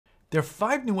There are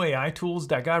 5 new AI tools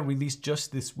that got released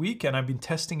just this week, and I've been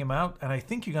testing them out, and I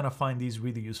think you're gonna find these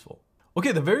really useful.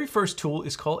 Okay, the very first tool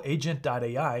is called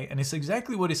Agent.ai, and it's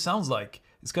exactly what it sounds like.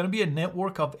 It's gonna be a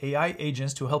network of AI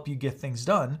agents to help you get things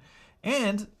done.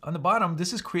 And on the bottom,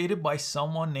 this is created by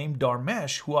someone named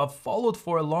Dharmesh, who I've followed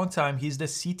for a long time. He's the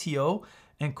CTO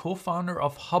and co-founder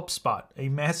of HubSpot, a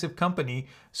massive company.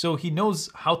 So he knows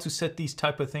how to set these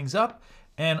type of things up.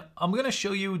 And I'm gonna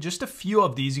show you just a few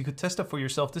of these. You could test it for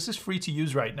yourself. This is free to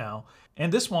use right now.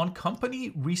 And this one,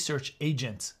 Company Research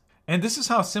Agent. And this is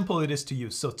how simple it is to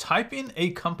use. So type in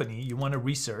a company you wanna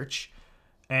research,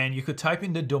 and you could type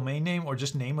in the domain name or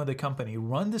just name of the company,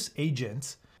 run this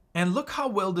agent, and look how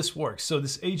well this works. So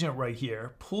this agent right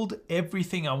here pulled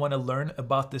everything I want to learn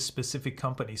about this specific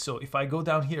company. So if I go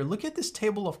down here, look at this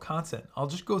table of content. I'll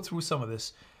just go through some of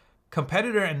this.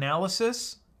 Competitor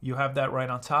analysis, you have that right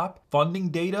on top. Funding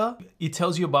data, it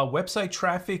tells you about website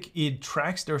traffic. It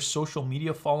tracks their social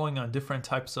media following on different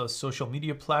types of social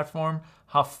media platform,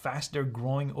 how fast they're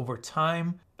growing over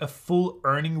time, a full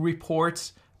earning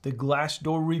report, the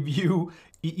Glassdoor review.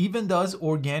 It even does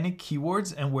organic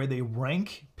keywords and where they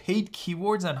rank paid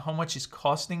keywords and how much it's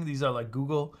costing. These are like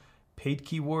Google paid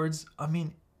keywords. I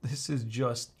mean, this is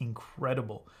just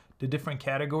incredible. The different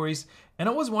categories. And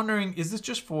I was wondering, is this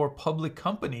just for public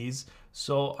companies?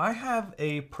 So I have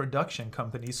a production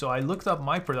company. So I looked up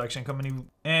my production company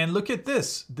and look at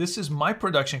this. This is my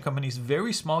production company's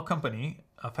very small company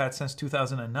I've had since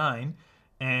 2009.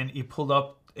 And it pulled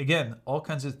up, again, all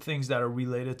kinds of things that are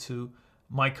related to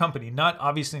my company.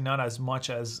 Obviously not as much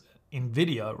as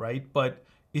NVIDIA, right? But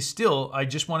it's still, I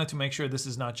just wanted to make sure this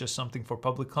is not just something for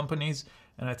public companies.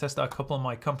 And I tested out a couple of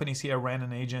my companies here, ran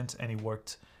an agent, and it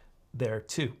worked there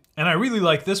too. And I really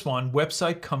like this one,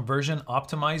 Website Conversion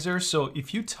Optimizer. So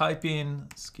if you type in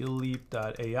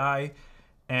skillleap.ai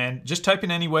and just type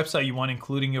in any website you want,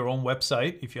 including your own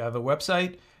website. If you have a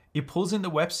website, it pulls in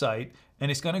the website and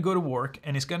it's gonna go to work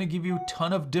and it's gonna give you a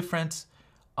ton of different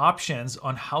options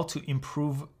on how to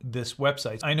improve this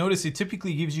website. I notice it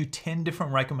typically gives you 10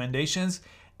 different recommendations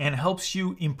and helps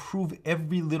you improve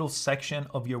every little section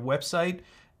of your website.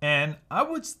 And I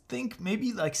would think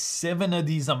maybe like 7 of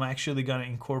these I'm actually gonna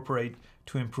incorporate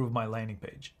to improve my landing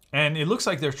page. And it looks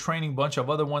like they're training a bunch of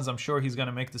other ones. I'm sure he's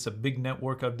gonna make this a big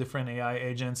network of different AI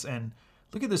agents. And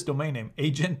look at this domain name,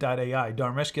 agent.ai.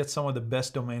 Dharmesh gets some of the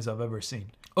best domains I've ever seen.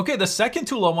 Okay, the second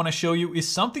tool I wanna show you is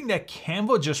something that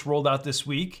Canva just rolled out this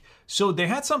week. So they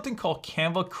had something called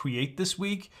Canva Create this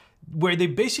week, where they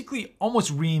basically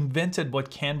almost reinvented what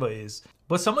Canva is.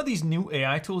 But some of these new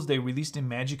AI tools they released in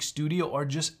Magic Studio are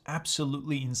just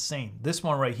absolutely insane. This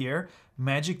one right here,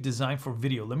 Magic Design for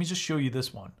Video. Let me just show you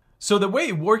this one. So the way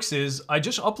it works is I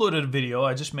just uploaded a video.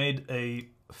 I just made a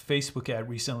Facebook ad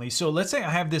recently. So let's say I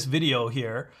have this video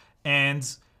here and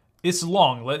it's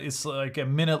long. It's like a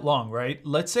minute long, right?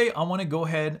 Let's say I want to go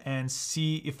ahead and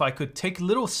see if I could take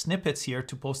little snippets here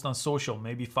to post on social,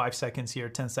 maybe 5 seconds here,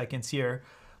 10 seconds here.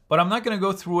 But I'm not gonna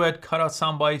go through it, cut out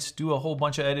sound bites, do a whole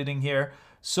bunch of editing here.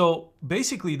 So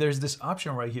basically there's this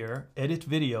option right here, edit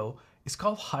video. It's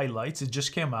called highlights, it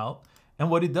just came out. And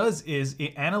what it does is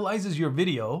it analyzes your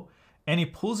video and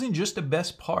it pulls in just the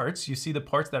best parts. You see the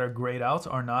parts that are grayed out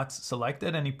are not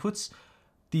selected, and it puts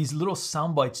these little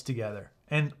sound bites together.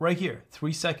 And right here,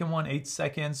 3-second one, 8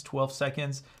 seconds, 12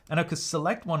 seconds. And I could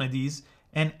select one of these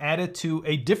and add it to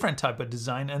a different type of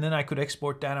design. And then I could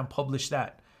export that and publish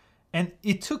that. And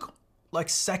it took like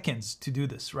seconds to do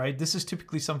this, right? This is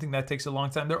typically something that takes a long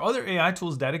time. There are other AI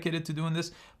tools dedicated to doing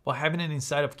this, but having it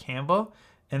inside of Canva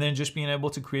and then just being able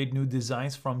to create new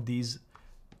designs from these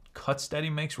cuts that he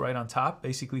makes right on top,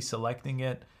 basically selecting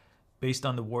it based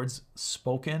on the words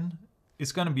spoken,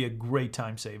 it's gonna be a great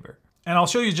time saver. And I'll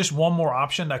show you just one more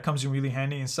option that comes in really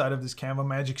handy inside of this Canva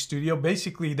Magic Studio.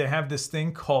 Basically, they have this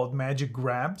thing called Magic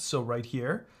Grab. So right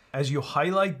here, as you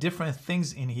highlight different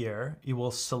things in here, it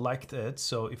will select it.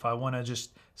 So if I wanna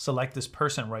just select this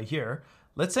person right here,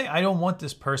 let's say I don't want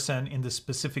this person in the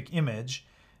specific image.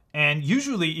 And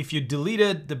usually if you delete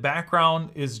it, the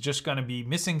background is just gonna be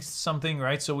missing something,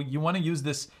 right? So you wanna use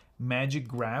this Magic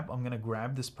Grab. I'm gonna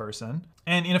grab this person.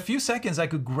 And in a few seconds, I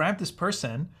could grab this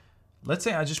person. Let's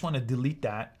say I just wanna delete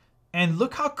that. And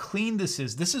look how clean this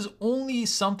is. This is only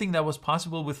something that was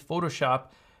possible with Photoshop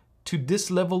to this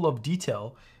level of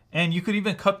detail. And you could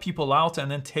even cut people out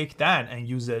and then take that and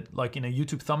use it. Like in a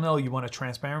YouTube thumbnail, you want a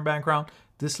transparent background.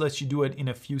 This lets you do it in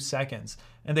a few seconds.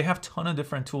 And they have a ton of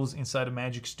different tools inside of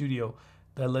Magic Studio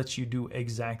that lets you do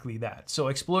exactly that. So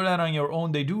explore that on your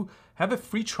own. They do have a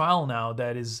free trial now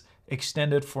that is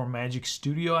extended for Magic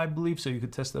Studio, I believe. So you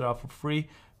could test it out for free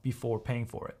before paying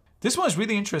for it. This one is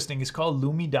really interesting. It's called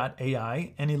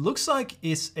Lumi.ai, and it looks like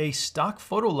it's a stock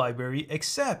photo library,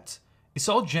 except it's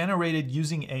all generated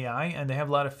using AI, and they have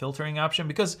a lot of filtering option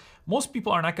because most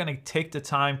people are not going to take the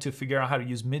time to figure out how to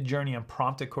use Midjourney and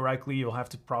prompt it correctly. You'll have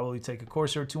to probably take a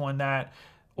course or two on that,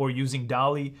 or using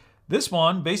DALL-E. This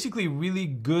one, basically really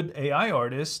good AI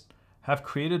artists have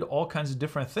created all kinds of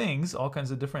different things, all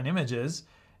kinds of different images,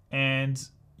 and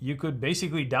you could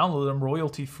basically download them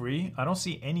royalty free. I don't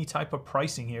see any type of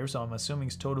pricing here, so I'm assuming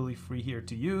it's totally free here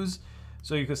to use.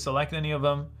 So you could select any of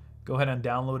them, go ahead and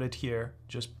download it here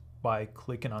just by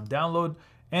clicking on download.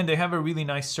 And they have a really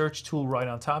nice search tool right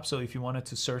on top. So if you wanted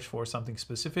to search for something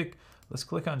specific, let's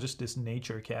click on just this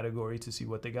nature category to see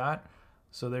what they got.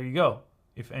 So there you go.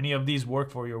 If any of these work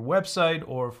for your website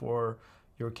or for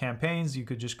your campaigns, you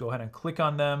could just go ahead and click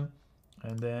on them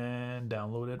and then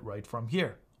download it right from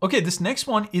here. Okay, this next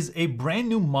one is a brand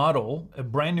new model, a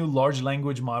brand new large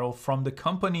language model from the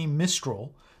company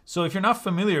Mistral. So if you're not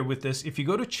familiar with this, if you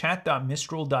go to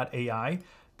chat.mistral.ai,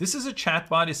 this is a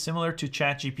chatbot. It's similar to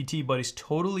ChatGPT, but it's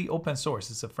totally open source.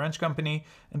 It's a French company,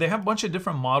 and they have a bunch of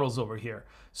different models over here.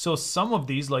 So some of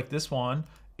these, like this one,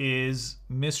 is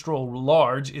Mistral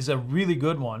Large, is a really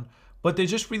good one, but they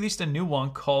just released a new one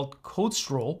called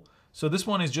Codestral. So this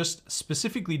one is just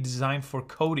specifically designed for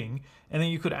coding, and then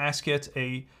you could ask it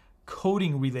a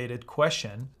coding related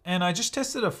question. And I just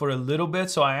tested it for a little bit.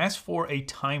 So I asked for a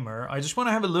timer. I just want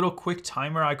to have a little quick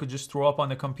timer I could just throw up on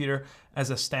the computer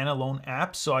as a standalone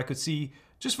app, so I could see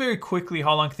just very quickly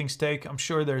how long things take. I'm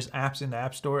sure there's apps in the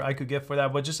App Store I could get for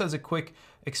that, but just as a quick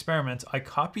experiment, I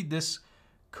copied this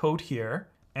code here,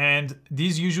 and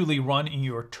these usually run in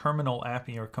your terminal app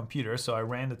in your computer. So I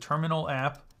ran the terminal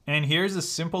app, and here's a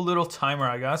simple little timer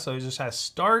I got. So it just has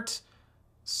start,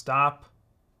 stop.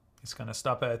 It's gonna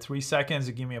stop at 3 seconds.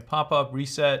 It give me a pop-up,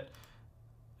 reset,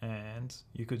 and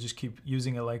you could just keep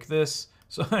using it like this.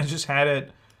 So I just had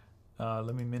it,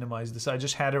 let me minimize this. I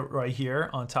just had it right here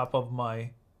on top of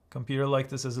my computer like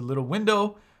this as a little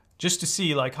window, just to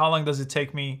see like how long does it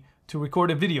take me to record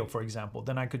a video, for example.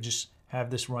 Then I could just have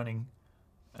this running.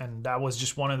 And that was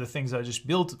just one of the things I just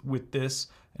built with this,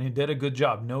 and it did a good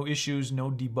job. No issues,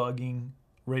 no debugging,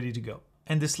 ready to go.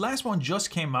 And this last one just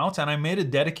came out, and I made a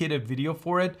dedicated video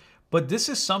for it, but this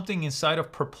is something inside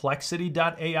of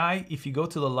Perplexity.ai. If you go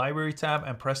to the library tab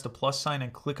and press the plus sign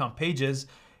and click on pages,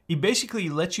 it basically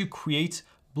lets you create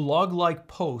blog-like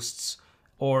posts,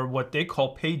 or what they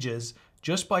call pages,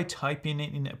 just by typing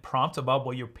in a prompt about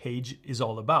what your page is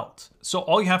all about. So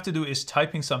all you have to do is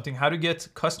type in something, how to get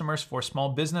customers for small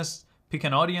business, pick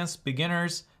an audience,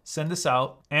 beginners, send this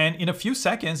out. And in a few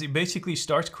seconds, it basically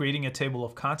starts creating a table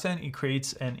of content. It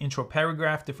creates an intro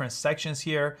paragraph, different sections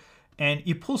here, and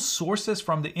it pulls sources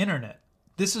from the internet.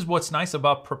 This is what's nice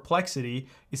about Perplexity.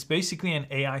 It's basically an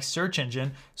AI search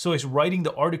engine. So it's writing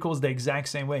the articles the exact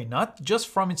same way, not just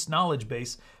from its knowledge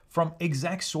base, from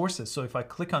exact sources. So if I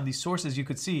click on these sources, you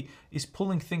could see it's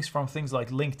pulling things from things like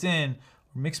LinkedIn,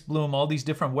 Mixbloom, all these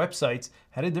different websites,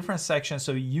 had a different section.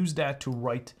 So you use that to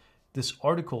write this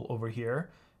article over here.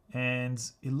 And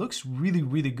it looks really,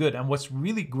 really good. And what's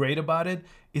really great about it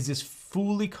is it's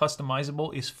fully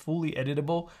customizable, it's fully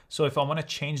editable. So if I want to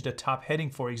change the top heading,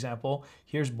 for example,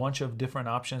 here's a bunch of different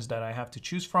options that I have to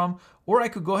choose from. Or I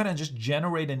could go ahead and just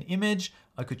generate an image.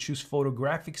 I could choose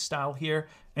photographic style here,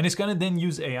 and it's going to then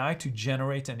use AI to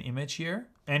generate an image here.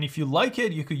 And if you like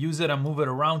it, you could use it and move it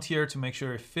around here to make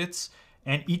sure it fits.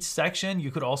 And each section,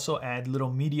 you could also add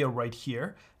little media right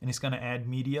here, and it's going to add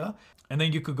media. And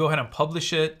then you could go ahead and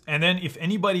publish it. And then if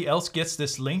anybody else gets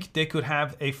this link, they could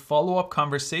have a follow-up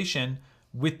conversation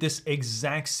with this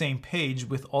exact same page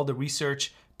with all the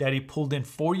research that he pulled in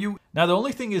for you. Now, the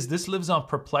only thing is this lives on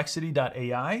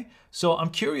Perplexity.ai. So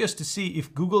I'm curious to see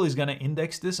if Google is going to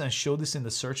index this and show this in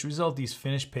the search result, these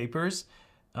finished papers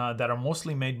that are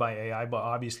mostly made by AI, but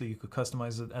obviously you could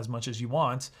customize it as much as you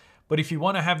want. But if you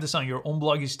want to have this on your own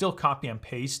blog, you still copy and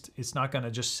paste. It's not going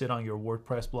to just sit on your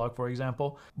WordPress blog, for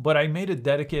example. But I made a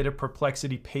dedicated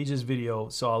Perplexity Pages video,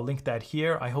 so I'll link that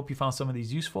here. I hope you found some of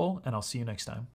these useful, and I'll see you next time.